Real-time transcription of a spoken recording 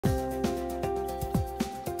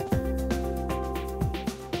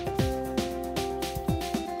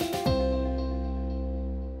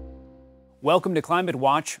Welcome to Climate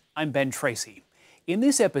Watch. I'm Ben Tracy. In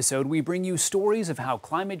this episode, we bring you stories of how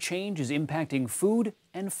climate change is impacting food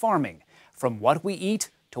and farming, from what we eat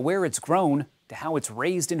to where it's grown to how it's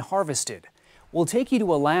raised and harvested. We'll take you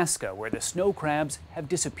to Alaska, where the snow crabs have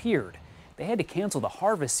disappeared. They had to cancel the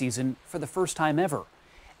harvest season for the first time ever.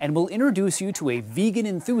 And we'll introduce you to a vegan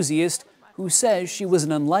enthusiast who says she was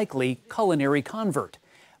an unlikely culinary convert.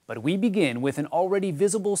 But we begin with an already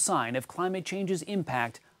visible sign of climate change's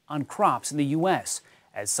impact on crops in the U.S.,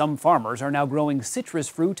 as some farmers are now growing citrus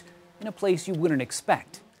fruit in a place you wouldn't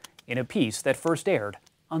expect, in a piece that first aired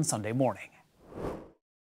on Sunday morning.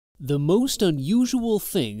 The most unusual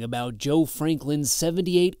thing about Joe Franklin's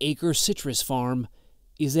 78-acre citrus farm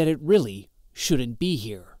is that it really shouldn't be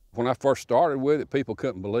here. When I first started with it, people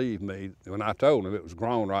couldn't believe me when I told them it was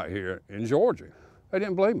grown right here in Georgia. They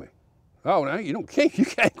didn't believe me. Oh, no, you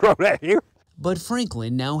can't grow that here. But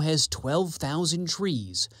Franklin now has 12,000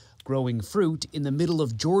 trees, growing fruit in the middle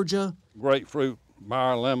of Georgia. Grapefruit,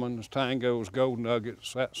 Meyer lemons, tangos, gold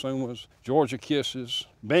nuggets, satsumas, Georgia kisses,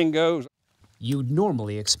 bingos. You'd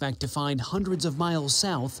normally expect to find hundreds of miles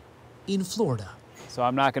south in Florida. So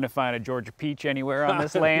I'm not going to find a Georgia peach anywhere on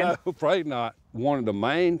this land? No, afraid not. One of the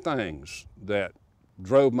main things that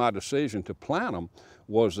drove my decision to plant them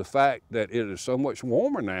was the fact that it is so much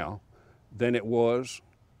warmer now than it was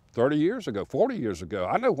 30 years ago, 40 years ago.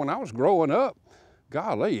 I know when I was growing up,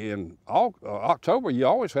 golly, in October you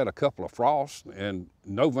always had a couple of frosts, and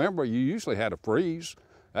November you usually had a freeze.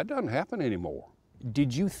 That doesn't happen anymore.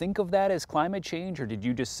 Did you think of that as climate change, or did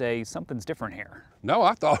you just say something's different here? No,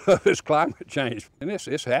 I thought of it as climate change, and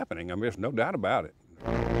it's happening. I mean, there's no doubt about it.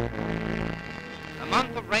 A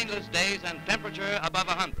month of rainless days and temperature above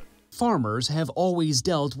 100. Farmers have always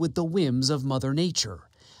dealt with the whims of Mother Nature,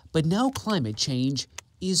 but now climate change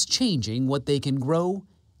is changing what they can grow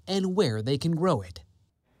and where they can grow it.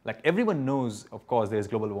 Like everyone knows, of course, there's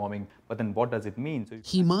global warming, but then what does it mean?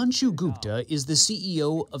 Himanshu Gupta is the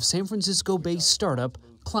CEO of San Francisco-based startup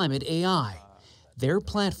Climate AI. Their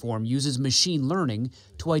platform uses machine learning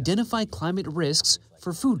to identify climate risks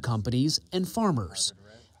for food companies and farmers.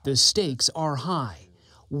 The stakes are high.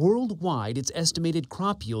 Worldwide, it's estimated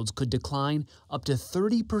crop yields could decline up to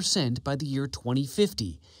 30% by the year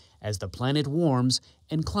 2050, as the planet warms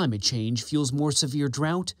and climate change fuels more severe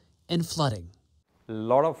drought and flooding. A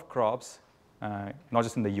lot of crops, not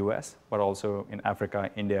just in the US, but also in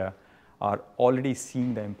Africa, India, are already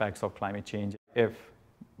seeing the impacts of climate change. If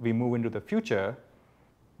we move into the future,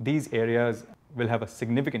 these areas will have a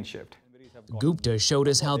significant shift. Gupta showed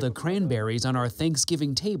us how the cranberries on our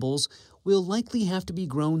Thanksgiving tables will likely have to be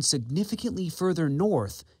grown significantly further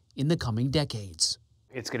north in the coming decades.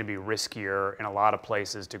 It's going to be riskier in a lot of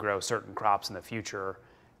places to grow certain crops in the future,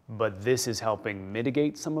 but this is helping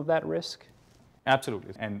mitigate some of that risk?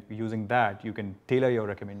 Absolutely. And using that, you can tailor your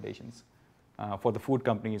recommendations for the food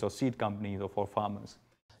companies or seed companies or for farmers.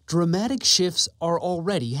 Dramatic shifts are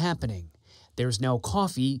already happening. There's now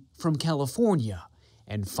coffee from California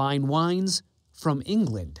and fine wines from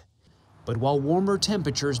England. But while warmer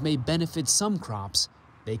temperatures may benefit some crops,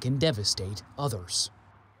 they can devastate others.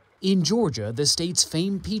 In Georgia, the state's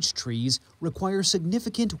famed peach trees require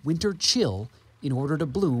significant winter chill in order to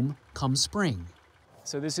bloom come spring.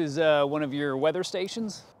 So this is one of your weather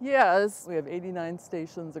stations? Yes, we have 89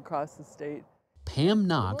 stations across the state. Pam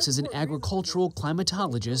Knox is an agricultural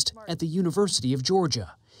climatologist at the University of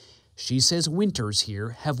Georgia. She says winters here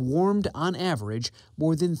have warmed on average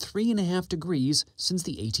more than 3.5 degrees since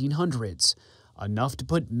the 1800s, enough to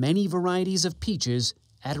put many varieties of peaches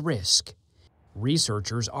at risk.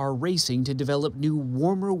 Researchers are racing to develop new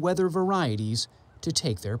warmer weather varieties to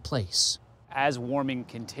take their place. As warming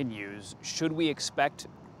continues, should we expect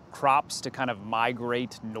crops to kind of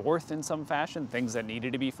migrate north in some fashion, things that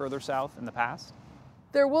needed to be further south in the past?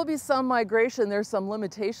 There will be some migration. There's some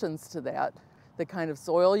limitations to that. The kind of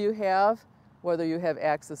soil you have, whether you have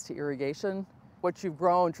access to irrigation, what you've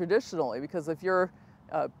grown traditionally, because if you're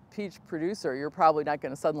a peach producer, you're probably not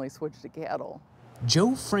going to suddenly switch to cattle.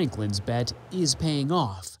 Joe Franklin's bet is paying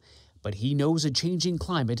off, but he knows a changing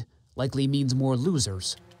climate likely means more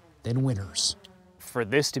losers than winners. For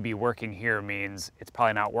this to be working here means it's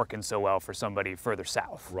probably not working so well for somebody further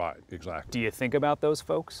south. Right, exactly. Do you think about those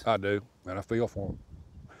folks? I do, and I feel for them.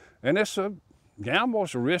 And it's a gamble,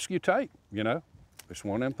 it's a risk you take, you know. It's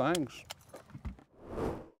one of them things.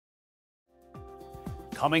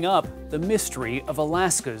 Coming up, the mystery of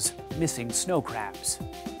Alaska's missing snow crabs.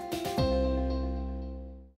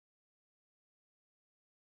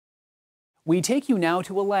 We take you now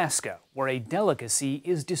to Alaska, where a delicacy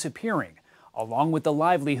is disappearing, along with the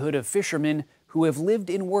livelihood of fishermen who have lived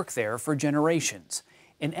and worked there for generations.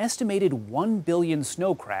 An estimated 1 billion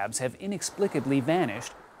snow crabs have inexplicably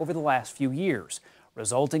vanished over the last few years,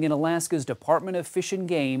 resulting in Alaska's Department of Fish and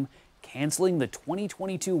Game canceling the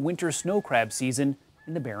 2022 winter snow crab season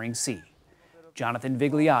in the Bering Sea. Jonathan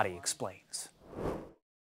Vigliotti explains.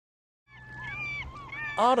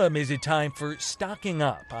 Autumn is a time for stocking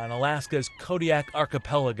up on Alaska's Kodiak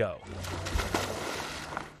archipelago.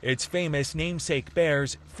 Its famous namesake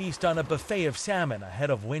bears feast on a buffet of salmon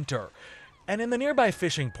ahead of winter. And in the nearby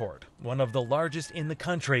fishing port, one of the largest in the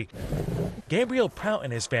country, Gabriel Prout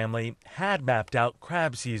and his family had mapped out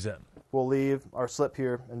crab season. We'll leave our slip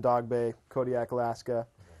here in Dog Bay, Kodiak, Alaska,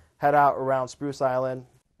 head out around Spruce Island.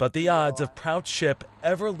 But the odds of Prout's ship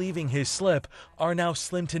ever leaving his slip are now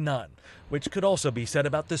slim to none, which could also be said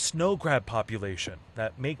about the snow crab population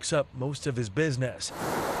that makes up most of his business.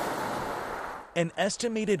 An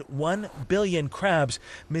estimated 1 billion crabs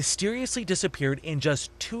mysteriously disappeared in just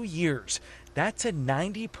 2 years. That's a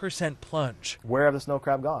 90% plunge. Where have the snow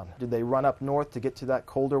crab gone? Did they run up north to get to that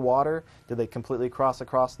colder water? Did they completely cross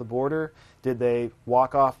across the border? Did they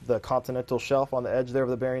walk off the continental shelf on the edge there of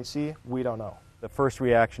the Bering Sea? We don't know. The first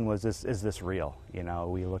reaction was, is this real? You know,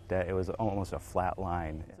 we looked at it, was almost a flat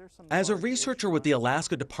line. As a researcher with the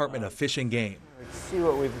Alaska Department of Fish and Game, Let's see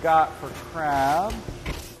what we've got for crab.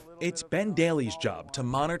 it's Ben Daly's job to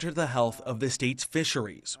monitor the health of the state's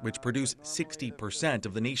fisheries, which produce 60%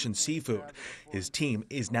 of the nation's seafood. His team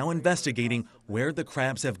is now investigating where the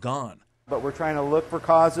crabs have gone. But we're trying to look for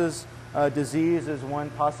causes. Disease is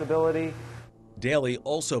one possibility. Daly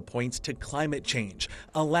also points to climate change.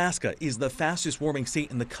 Alaska is the fastest warming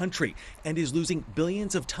state in the country and is losing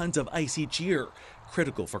billions of tons of ice each year,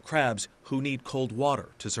 critical for crabs who need cold water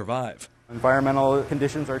to survive. Environmental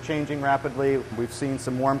conditions are changing rapidly. We've seen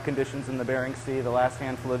some warm conditions in the Bering Sea the last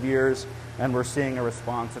handful of years, and we're seeing a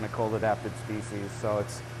response in a cold-adapted species. So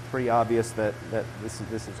it's pretty obvious that this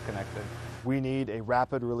is connected. We need a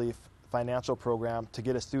rapid relief financial program to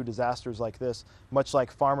get us through disasters like this, much like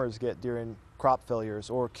farmers get during crop failures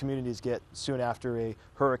or communities get soon after a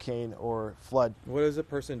hurricane or flood. What does a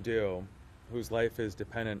person do whose life is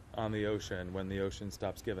dependent on the ocean when the ocean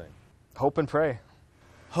stops giving? Hope and pray.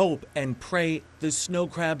 Hope and pray the snow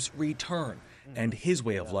crabs return and his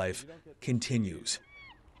way of life continues.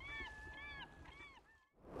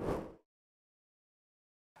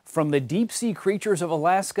 From the deep-sea creatures of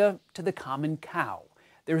Alaska to the common cow,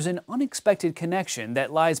 there's an unexpected connection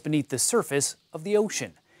that lies beneath the surface of the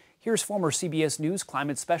ocean. Here's former CBS News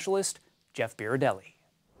climate specialist Jeff Birardelli.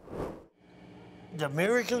 The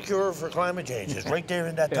miracle cure for climate change is right there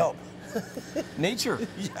in that tub. Nature.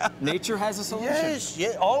 Yeah. Nature has a solution. Yes,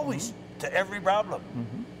 yeah, always, to every problem.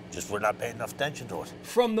 Just we're not paying enough attention to it.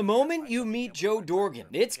 From the moment you meet Joe Dorgan,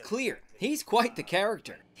 it's clear he's quite the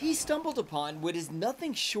character. He stumbled upon what is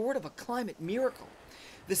nothing short of a climate miracle,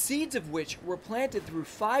 the seeds of which were planted through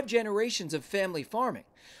 5 generations of family farming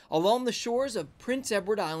along the shores of Prince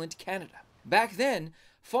Edward Island, Canada. Back then,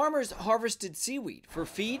 farmers harvested seaweed for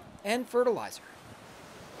feed and fertilizer.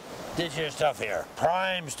 This here stuff here,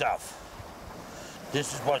 prime stuff.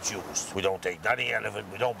 This is what's used. We don't take nothing out of it.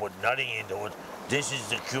 We don't put nothing into it. This is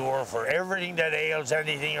the cure for everything that ails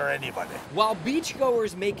anything or anybody. While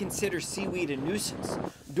beachgoers may consider seaweed a nuisance,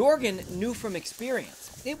 Dorgan knew from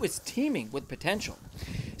experience it was teeming with potential.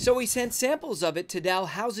 So he sent samples of it to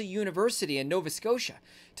Dalhousie University in Nova Scotia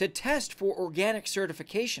to test for organic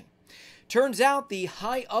certification. Turns out the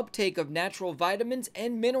high uptake of natural vitamins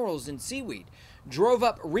and minerals in seaweed drove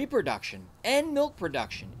up reproduction and milk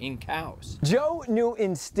production in cows. Joe knew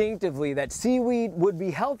instinctively that seaweed would be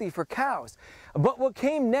healthy for cows, but what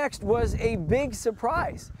came next was a big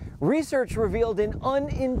surprise. Research revealed an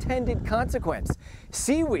unintended consequence.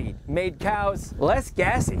 Seaweed made cows less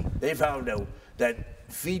gassy. They found out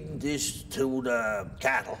that feeding this to the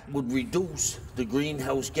cattle would reduce the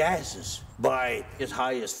greenhouse gases by as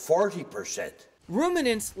high as 40%.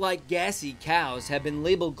 Ruminants like gassy cows have been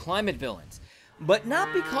labeled climate villains, but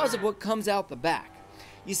not because of what comes out the back.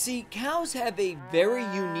 You see, cows have a very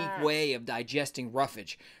unique way of digesting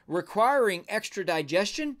roughage, requiring extra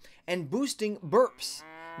digestion and boosting burps.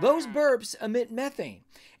 Those burps emit methane,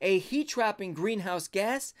 a heat-trapping greenhouse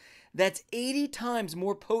gas that's 80 times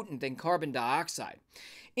more potent than carbon dioxide.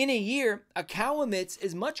 In a year, a cow emits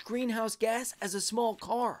as much greenhouse gas as a small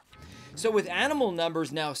car. So with animal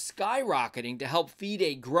numbers now skyrocketing to help feed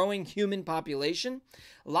a growing human population,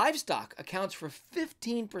 livestock accounts for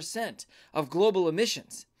 15% of global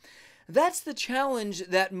emissions. That's the challenge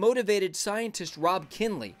that motivated scientist Rob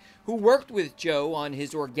Kinley, who worked with Joe on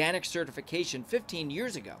his organic certification 15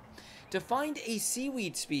 years ago, to find a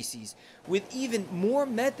seaweed species with even more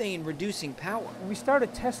methane-reducing power. We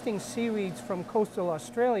started testing seaweeds from coastal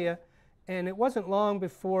Australia, and it wasn't long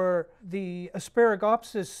before the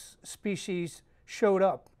Asparagopsis species showed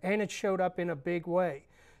up, and it showed up in a big way.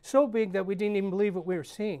 So big that we didn't even believe what we were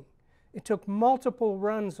seeing. It took multiple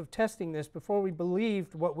runs of testing this before we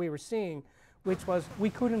believed what we were seeing, which was we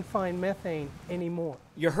couldn't find methane anymore.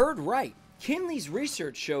 You heard right. Kinley's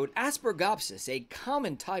research showed Asparagopsis, a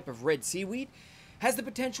common type of red seaweed, has the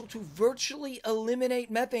potential to virtually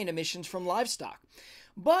eliminate methane emissions from livestock.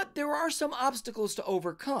 But there are some obstacles to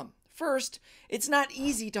overcome. First, it's not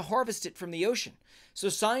easy to harvest it from the ocean, so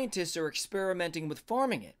scientists are experimenting with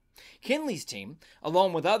farming it. Kinley's team,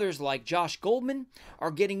 along with others like Josh Goldman,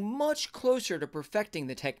 are getting much closer to perfecting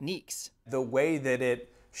the techniques. The way that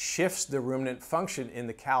it shifts the ruminant function in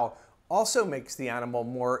the cow also makes the animal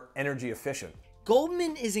more energy efficient.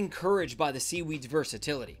 Goldman is encouraged by the seaweed's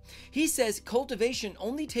versatility. He says cultivation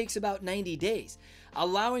only takes about 90 days,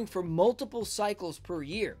 allowing for multiple cycles per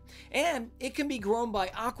year, and it can be grown by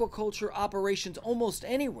aquaculture operations almost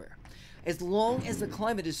anywhere, as long as the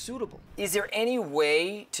climate is suitable. Is there any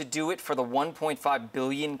way to do it for the 1.5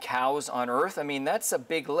 billion cows on Earth? I mean, that's a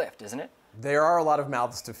big lift, isn't it? There are a lot of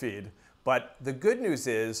mouths to feed, but the good news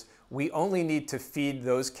is we only need to feed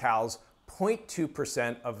those cows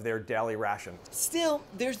 0.2% of their daily ration. Still,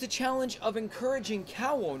 there's the challenge of encouraging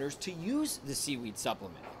cow owners to use the seaweed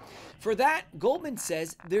supplement. For that, Goldman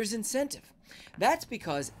says there's incentive. That's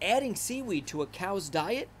because adding seaweed to a cow's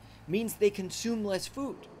diet means they consume less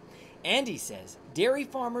food. And he says dairy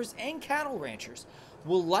farmers and cattle ranchers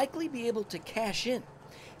will likely be able to cash in,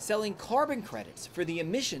 selling carbon credits for the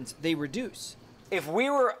emissions they reduce. If we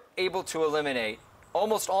were able to eliminate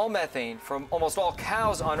almost all methane from almost all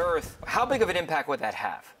cows on Earth, how big of an impact would that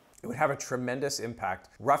have? It would have a tremendous impact,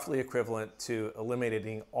 roughly equivalent to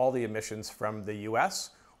eliminating all the emissions from the US,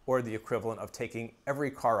 or the equivalent of taking every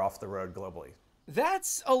car off the road globally.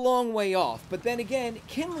 That's a long way off, but then again,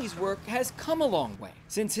 Kinley's work has come a long way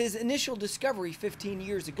since his initial discovery 15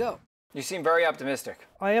 years ago. You seem very optimistic.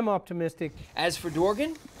 I am optimistic. As for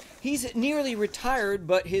Dorgan, he's nearly retired,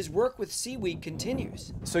 but his work with seaweed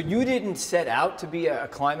continues. So you didn't set out to be a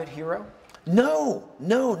climate hero? No,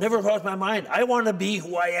 never crossed my mind. I want to be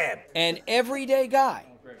who I am. An everyday guy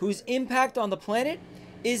whose impact on the planet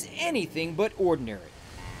is anything but ordinary.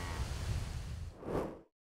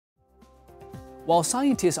 While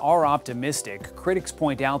scientists are optimistic, critics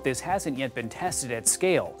point out this hasn't yet been tested at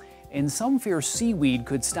scale, and some fear seaweed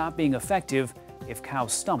could stop being effective if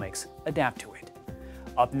cows' stomachs adapt to it.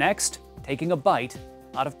 Up next, taking a bite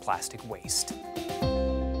out of plastic waste.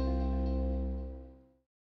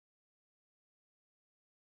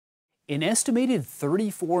 An estimated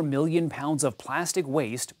 34 million pounds of plastic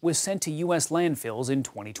waste was sent to U.S. landfills in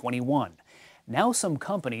 2021. Now some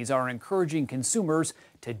companies are encouraging consumers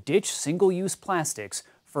to ditch single-use plastics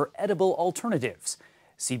for edible alternatives.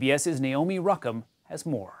 CBS's Naomi Ruckham has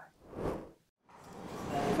more.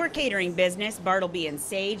 For catering business Bartleby &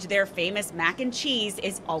 Sage, their famous mac and cheese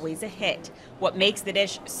is always a hit. What makes the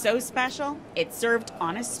dish so special? It's served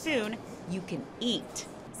on a spoon you can eat.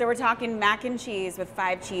 So we're talking mac and cheese with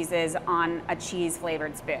 5 cheeses on a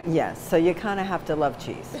cheese-flavored spoon. Yes, so you kind of have to love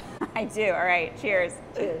cheese. I do. All right, cheers.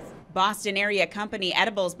 Cheers. Boston area company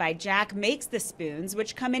Edibles by Jack makes the spoons,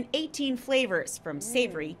 which come in 18 flavors, from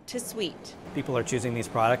savory to sweet. People are choosing these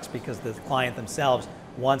products because the client themselves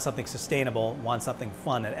wants something sustainable, wants something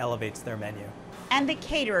fun that elevates their menu. And the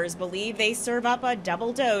caterers believe they serve up a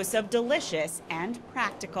double dose of delicious and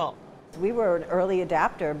practical. We were an early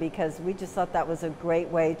adapter because we just thought that was a great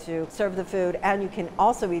way to serve the food, and you can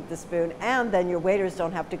also eat the spoon, and then your waiters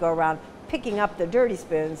don't have to go around picking up the dirty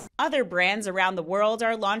spoons. Other brands around the world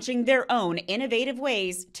are launching their own innovative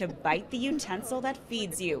ways to bite the utensil that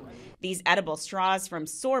feeds you. These edible straws from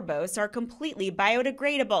Sorbos are completely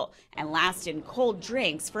biodegradable and last in cold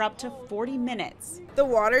drinks for up to 40 minutes. The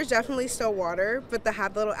water is definitely still water, but they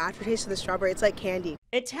have the little aftertaste of the strawberry. It's like candy.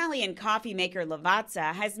 Italian coffee maker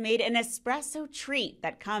Lavazza has made an espresso treat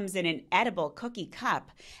that comes in an edible cookie cup.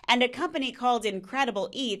 And a company called Incredible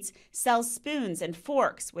Eats sells spoons and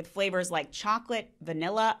forks with flavors like chocolate,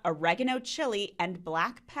 vanilla, oregano chili, and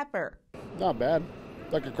black pepper. Not bad.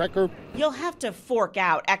 Like a cracker. You'll have to fork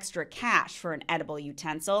out extra cash for an edible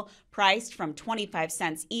utensil, priced from 25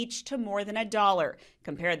 cents each to more than $1.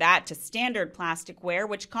 Compare that to standard plasticware,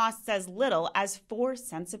 which costs as little as 4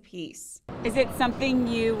 cents a piece. Is it something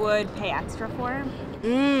you would pay extra for?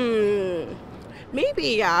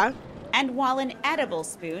 Maybe, yeah. And while an edible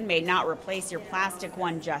spoon may not replace your plastic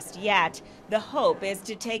one just yet, the hope is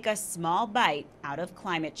to take a small bite out of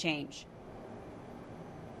climate change.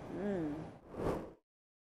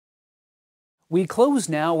 We close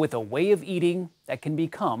now with a way of eating that can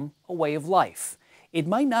become a way of life. It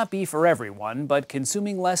might not be for everyone, but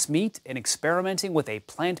consuming less meat and experimenting with a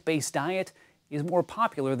plant-based diet is more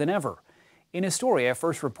popular than ever. In a story I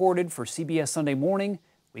first reported for CBS Sunday Morning,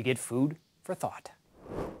 we get food for thought.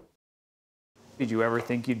 Did you ever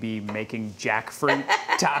think you'd be making jackfruit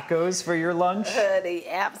tacos for your lunch?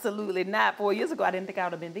 Absolutely not. 4 years ago, I didn't think I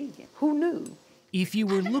would have been vegan. Who knew? If you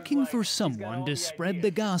were looking for someone to spread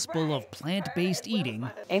the gospel of plant-based eating,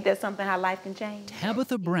 Ain't that something how life can change?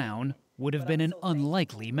 Tabitha Brown would have been an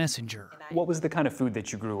unlikely messenger. What was the kind of food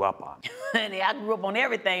that you grew up on? Honey, I grew up on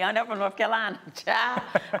everything. I'm from North Carolina, child.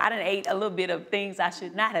 I done ate a little bit of things I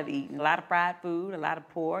should not have eaten. A lot of fried food, a lot of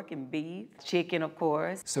pork and beef, chicken, of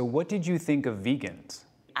course. So what did you think of vegans?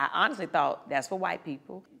 I honestly thought that's for white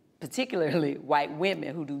people, particularly white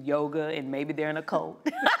women who do yoga and maybe they're in a cult.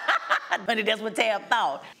 Honey, that's what Tab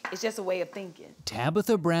thought. It's just a way of thinking.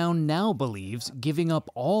 Tabitha Brown now believes giving up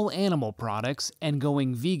all animal products and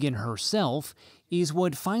going vegan herself is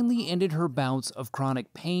what finally ended her bouts of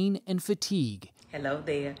chronic pain and fatigue. Hello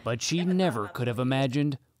there. But she never could have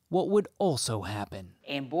imagined what would also happen.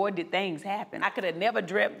 And boy, did things happen. I could have never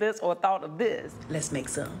dreamt this or thought of this. Let's make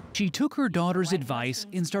some. She took her daughter's advice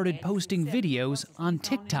and started posting videos on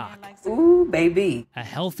TikTok. Ooh, baby. A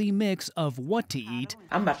healthy mix of what to eat.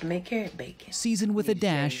 I'm about to make carrot bacon. Seasoned with a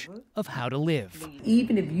dash of how to live.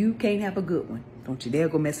 Even if you can't have a good one, don't you dare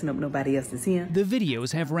go messing up nobody else's here. The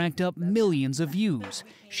videos have racked up millions of views.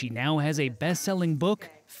 She now has a best-selling book,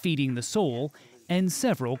 Feeding the Soul, and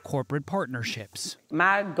several corporate partnerships.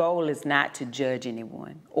 My goal is not to judge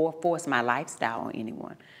anyone or force my lifestyle on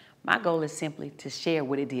anyone. My goal is simply to share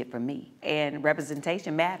what it did for me. And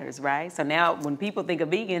representation matters, right? So now when people think of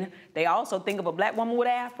vegan, they also think of a black woman with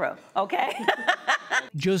an afro, okay?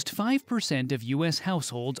 Just 5% of U.S.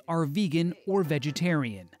 households are vegan or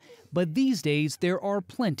vegetarian. But these days, there are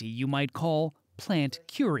plenty you might call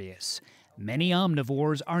plant-curious. Many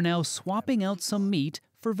omnivores are now swapping out some meat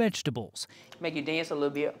for vegetables. Make you dance a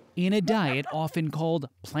little bit. In a diet often called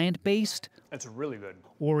plant-based. That's really good.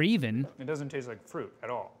 Or even It doesn't taste like fruit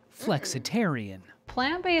at all. flexitarian.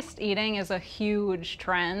 Plant-based eating is a huge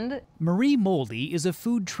trend. Marie Moldy is a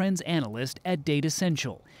food trends analyst at Data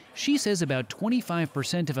Central. She says about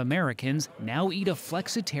 25% of Americans now eat a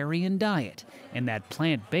flexitarian diet, and that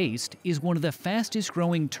plant-based is one of the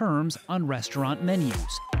fastest-growing terms on restaurant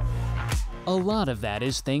menus. A lot of that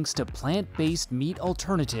is thanks to plant-based meat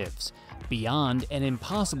alternatives. Beyond and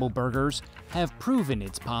Impossible Burgers have proven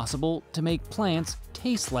it's possible to make plants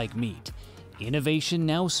taste like meat. Innovation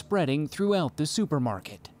now spreading throughout the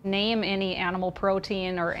supermarket. Name any animal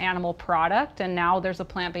protein or animal product, and now there's a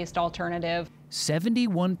plant-based alternative.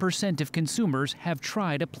 71% of consumers have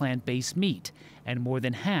tried a plant-based meat, and more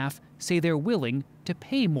than half say they're willing to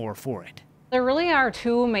pay more for it. There really are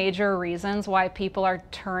two major reasons why people are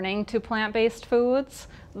turning to plant-based foods.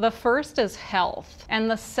 The first is health,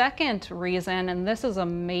 and the second reason, and this is a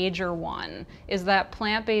major one, is that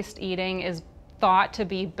plant-based eating is thought to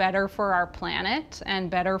be better for our planet and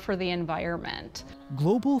better for the environment.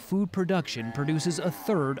 Global food production produces a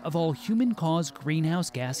third of all human-caused greenhouse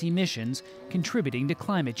gas emissions, contributing to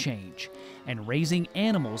climate change. And raising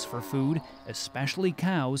animals for food, especially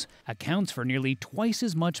cows, accounts for nearly twice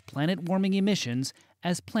as much planet-warming emissions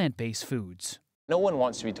as plant-based foods. No one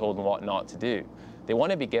wants to be told what not to do. They want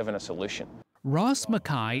to be given a solution. Ross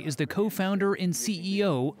Mackay is the co-founder and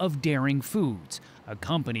CEO of Daring Foods, a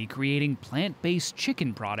company creating plant-based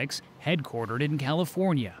chicken products headquartered in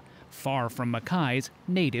California, far from Mackay's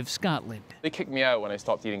native Scotland. They kicked me out when I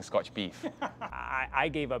stopped eating Scotch beef. I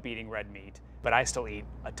gave up eating red meat, but I still eat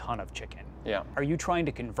a ton of chicken. Yeah. Are you trying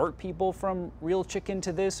to convert people from real chicken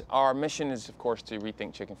to this? Our mission is, of course, to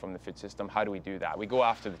rethink chicken from the food system. How do we do that? We go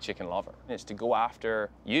after the chicken lover. It's to go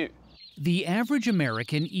after you. The average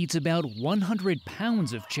American eats about 100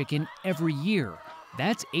 pounds of chicken every year.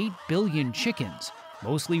 That's 8 billion chickens,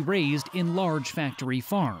 mostly raised in large factory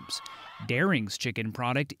farms. Daring's chicken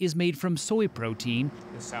product is made from soy protein.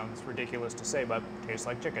 This sounds ridiculous to say, but tastes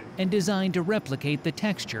like chicken. And designed to replicate the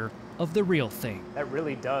texture of the real thing. That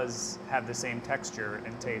really does have the same texture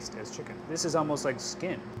and taste as chicken. This is almost like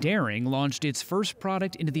skin. Daring launched its first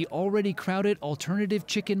product into the already crowded alternative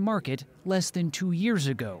chicken market less than 2 years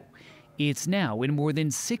ago. It's now in more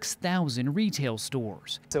than 6,000 retail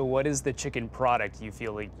stores. So what is the chicken product you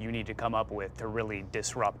feel like you need to come up with to really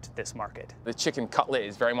disrupt this market? The chicken cutlet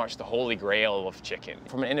is very much the holy grail of chicken.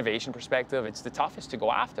 From an innovation perspective, it's the toughest to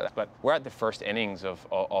go after, but we're at the first innings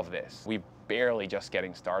of this. We're barely just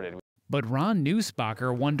getting started. But Ron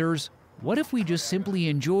Nussbacher wonders, what if we just simply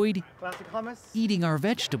enjoyed eating our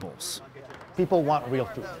vegetables? People want real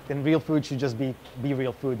food, and real food should just be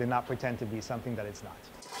real food and not pretend to be something that it's not.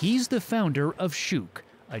 He's the founder of Shuk,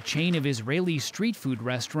 a chain of Israeli street food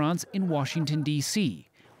restaurants in Washington, D.C.,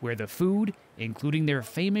 where the food, including their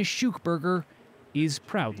famous Shuk burger, is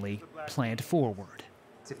proudly plant-forward.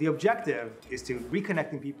 So if the objective is to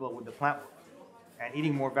reconnecting people with the plant world and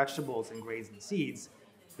eating more vegetables and grains and seeds,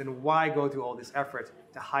 then why go through all this effort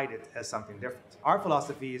to hide it as something different? Our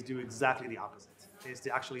philosophy is to do exactly the opposite, is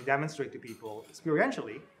to actually demonstrate to people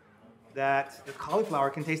experientially that the cauliflower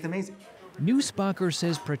can taste amazing. Nussbacher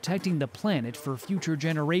says protecting the planet for future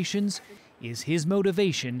generations is his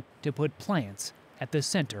motivation to put plants at the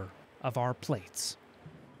center of our plates.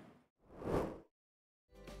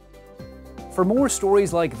 For more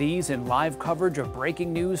stories like these and live coverage of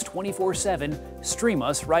breaking news 24/7, stream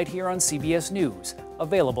us right here on CBS News,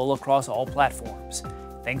 available across all platforms.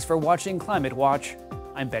 Thanks for watching Climate Watch.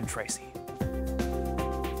 I'm Ben Tracy.